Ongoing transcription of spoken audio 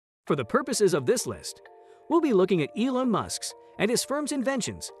For the purposes of this list, we'll be looking at Elon Musk's and his firm's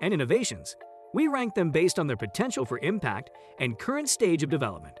inventions and innovations. We rank them based on their potential for impact and current stage of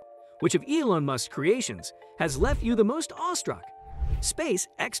development. Which of Elon Musk's creations has left you the most awestruck? Space,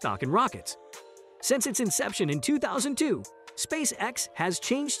 X-Falcon rockets. Since its inception in 2002, SpaceX has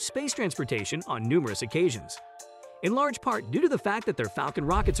changed space transportation on numerous occasions, in large part due to the fact that their Falcon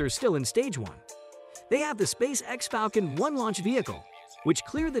rockets are still in Stage 1. They have the SpaceX Falcon 1 launch vehicle, which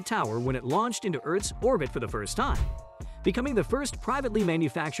cleared the tower when it launched into Earth's orbit for the first time, becoming the first privately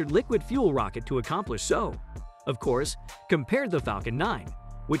manufactured liquid fuel rocket to accomplish so. Of course, compared to the Falcon 9,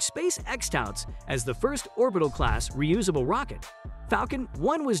 which SpaceX touts as the first orbital-class reusable rocket, Falcon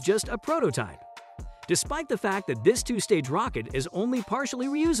 1 was just a prototype. Despite the fact that this two-stage rocket is only partially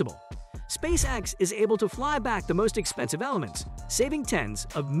reusable, SpaceX is able to fly back the most expensive elements, saving tens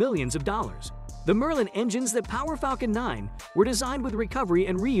of millions of dollars. The Merlin engines that power Falcon 9 were designed with recovery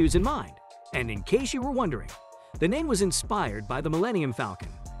and reuse in mind. And in case you were wondering, the name was inspired by the Millennium Falcon.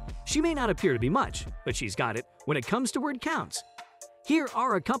 She may not appear to be much, but she's got it when it comes to word counts. Here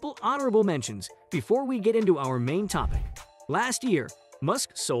are a couple honorable mentions before we get into our main topic. Last year,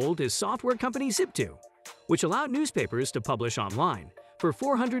 Musk sold his software company Zip2, which allowed newspapers to publish online for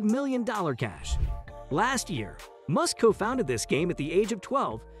 $400 million cash. Last year, Musk co-founded this game at the age of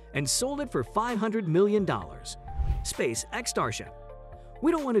 12 and sold it for $500 million. SpaceX Starship. We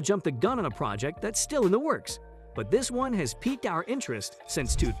don't want to jump the gun on a project that's still in the works, but this one has piqued our interest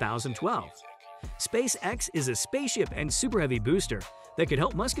since 2012. SpaceX is a spaceship and super heavy booster that could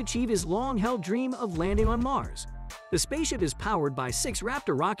help Musk achieve his long-held dream of landing on Mars. The spaceship is powered by 6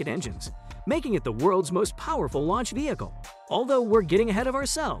 Raptor rocket engines, making it the world's most powerful launch vehicle. Although we're getting ahead of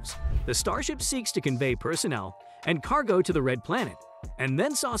ourselves, the Starship seeks to convey personnel and cargo to the Red Planet, and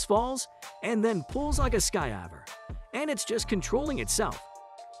then sauce falls, and then pulls like a skydiver, and it's just controlling itself.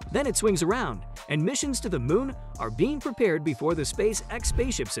 Then it swings around, and missions to the moon are being prepared before the SpaceX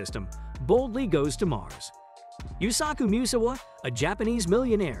spaceship system boldly goes to Mars. Yusaku Misawa, a Japanese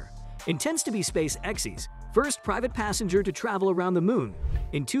millionaire, intends to be SpaceX's first private passenger to travel around the moon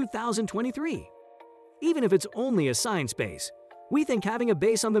in 2023. Even if it's only a science base, we think having a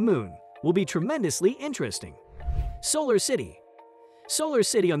base on the moon will be tremendously interesting. Solar City. Solar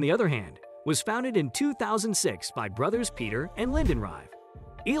City, on the other hand, was founded in 2006 by brothers Peter and Lyndon Rive.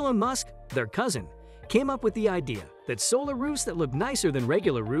 Elon Musk, their cousin, came up with the idea that solar roofs that look nicer than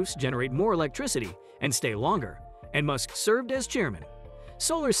regular roofs generate more electricity and stay longer, and Musk served as chairman.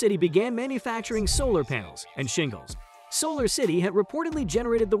 Solar City began manufacturing solar panels and shingles. Solar City had reportedly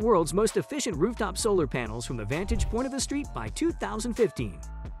generated the world's most efficient rooftop solar panels from the vantage point of the street by 2015.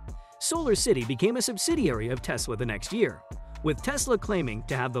 Solar City became a subsidiary of Tesla the next year, with Tesla claiming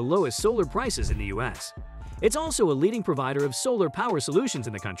to have the lowest solar prices in the US. It's also a leading provider of solar power solutions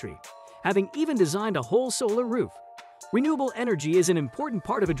in the country, having even designed a whole solar roof. Renewable energy is an important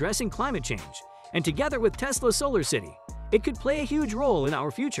part of addressing climate change, and together with Tesla Solar City, it could play a huge role in our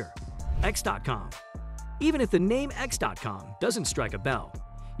future. X.com. Even if the name X.com doesn't strike a bell,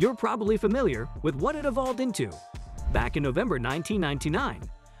 you're probably familiar with what it evolved into. Back in November 1999,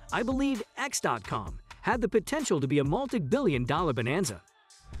 I believed X.com had the potential to be a multi-billion-dollar bonanza.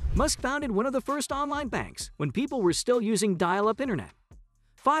 Musk founded one of the first online banks when people were still using dial-up internet.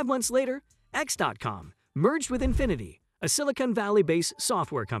 5 months later, X.com merged with Infinity, a Silicon Valley-based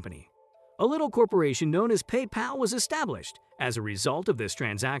software company. A little corporation known as PayPal was established as a result of this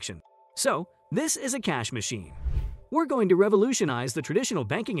transaction. So, this is a cash machine. We're going to revolutionize the traditional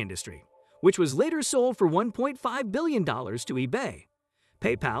banking industry, which was later sold for $1.5 billion to eBay.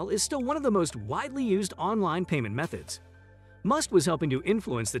 PayPal is still one of the most widely used online payment methods. Musk was helping to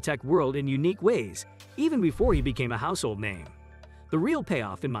influence the tech world in unique ways, even before he became a household name. The real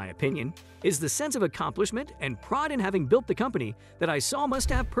payoff, in my opinion, is the sense of accomplishment and pride in having built the company that I saw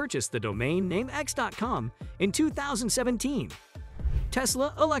Musk have purchased the domain name X.com in 2017.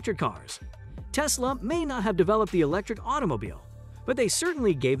 Tesla electric cars. Tesla may not have developed the electric automobile, but they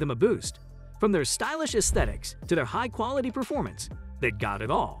certainly gave them a boost. From their stylish aesthetics to their high-quality performance, they got it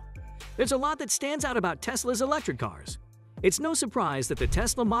all. There's a lot that stands out about Tesla's electric cars. It's no surprise that the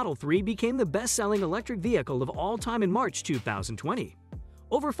Tesla Model 3 became the best-selling electric vehicle of all time in March 2020.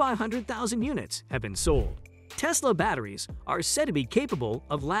 Over 500,000 units have been sold. Tesla batteries are said to be capable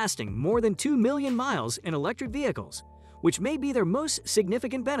of lasting more than 2 million miles in electric vehicles, which may be their most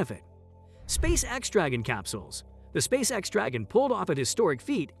significant benefit. SpaceX Dragon capsules. The SpaceX Dragon pulled off a historic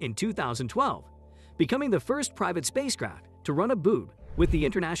feat in 2012, becoming the first private spacecraft to run a boob with the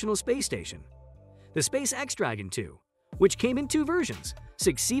International Space Station. The SpaceX Dragon 2, which came in 2 versions,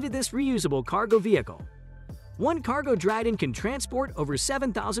 succeeded this reusable cargo vehicle. One cargo Dragon can transport over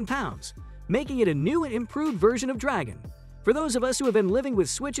 7,000 pounds, making it a new and improved version of Dragon. For those of us who have been living with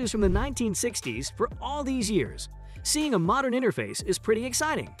switches from the 1960s for all these years, seeing a modern interface is pretty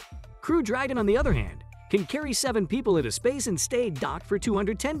exciting. Crew Dragon, on the other hand, can carry 7 people into space and stay docked for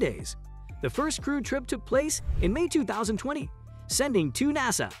 210 days. The first crew trip took place in May 2020, sending 2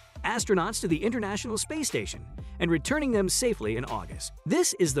 NASA astronauts to the International Space Station and returning them safely in August.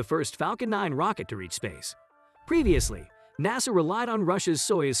 This is the first Falcon 9 rocket to reach space. Previously, NASA relied on Russia's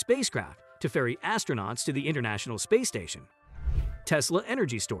Soyuz spacecraft to ferry astronauts to the International Space Station. Tesla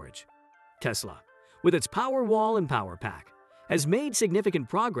Energy Storage. Tesla, with its Powerwall and Power Pack, has made significant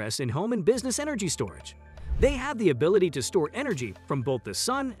progress in home and business energy storage. They have the ability to store energy from both the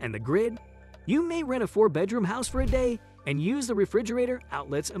sun and the grid. You may rent a 4-bedroom house for a day and use the refrigerator,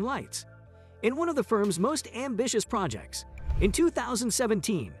 outlets, and lights. In one of the firm's most ambitious projects, in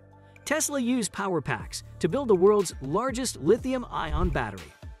 2017, Tesla used power packs to build the world's largest lithium-ion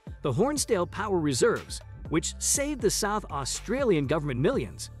battery, the Hornsdale Power Reserves, which saved the South Australian government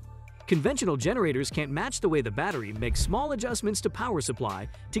millions. Conventional generators can't match the way the battery makes small adjustments to power supply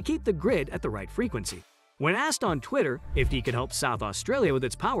to keep the grid at the right frequency. When asked on Twitter if he could help South Australia with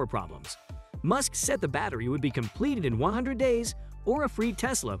its power problems, Musk said the battery would be completed in 100 days or a free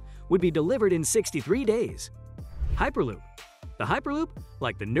Tesla would be delivered in 63 days. Hyperloop. The Hyperloop,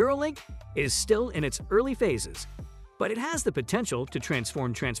 like the Neuralink, is still in its early phases, but it has the potential to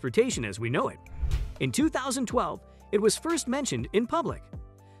transform transportation as we know it. In 2012, it was first mentioned in public.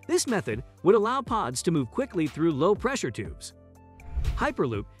 This method would allow pods to move quickly through low-pressure tubes.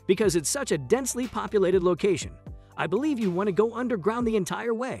 Hyperloop, because it's such a densely populated location, I believe you want to go underground the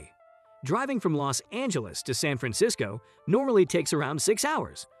entire way. Driving from Los Angeles to San Francisco normally takes around 6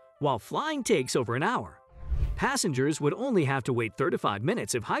 hours, while flying takes over an hour. Passengers would only have to wait 35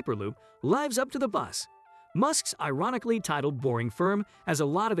 minutes if Hyperloop lives up to the bus. Musk's ironically titled boring firm has a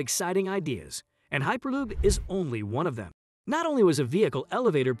lot of exciting ideas, and Hyperloop is only one of them. Not only was a vehicle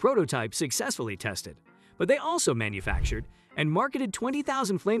elevator prototype successfully tested, but they also manufactured and marketed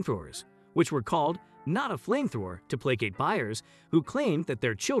 20,000 flamethrowers, which were called not a flamethrower to placate buyers who claimed that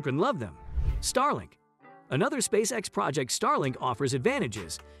their children loved them. Starlink. Another SpaceX project, Starlink offers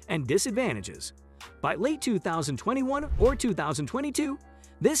advantages and disadvantages. By late 2021 or 2022,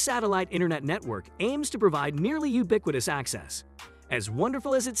 this satellite internet network aims to provide nearly ubiquitous access. As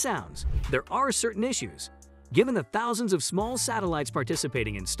wonderful as it sounds, there are certain issues, given the thousands of small satellites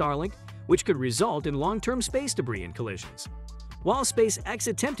participating in Starlink, which could result in long-term space debris and collisions. While SpaceX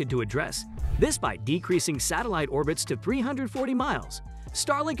attempted to address this by decreasing satellite orbits to 340 miles,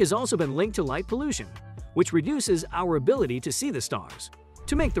 Starlink has also been linked to light pollution, which reduces our ability to see the stars,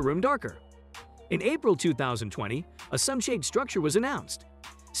 to make the room darker. In April 2020, a sun-shaped structure was announced.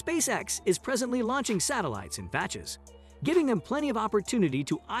 SpaceX is presently launching satellites in batches, giving them plenty of opportunity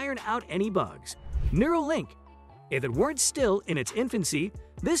to iron out any bugs. Neuralink. If it weren't still in its infancy,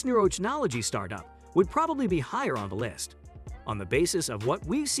 this neurotechnology startup would probably be higher on the list, on the basis of what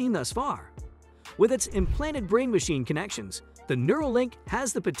we've seen thus far. With its implanted brain-machine connections, the Neuralink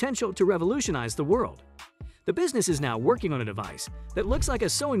has the potential to revolutionize the world. The business is now working on a device that looks like a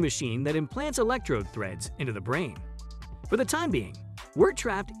sewing machine that implants electrode threads into the brain. For the time being, we're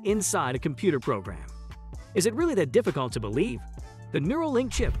trapped inside a computer program. Is it really that difficult to believe? The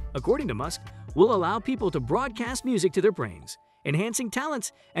Neuralink chip, according to Musk, will allow people to broadcast music to their brains, enhancing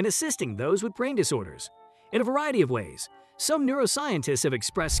talents and assisting those with brain disorders. In a variety of ways, some neuroscientists have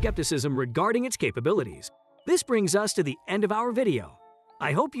expressed skepticism regarding its capabilities. This brings us to the end of our video.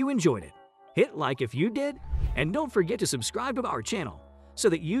 I hope you enjoyed it. Hit like if you did, and don't forget to subscribe to our channel so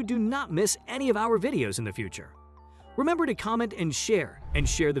that you do not miss any of our videos in the future. Remember to comment and share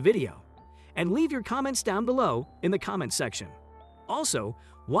the video. And leave your comments down below in the comments section. Also,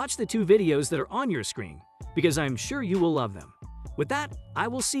 watch the 2 videos that are on your screen, because I'm sure you will love them. With that, I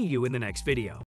will see you in the next video.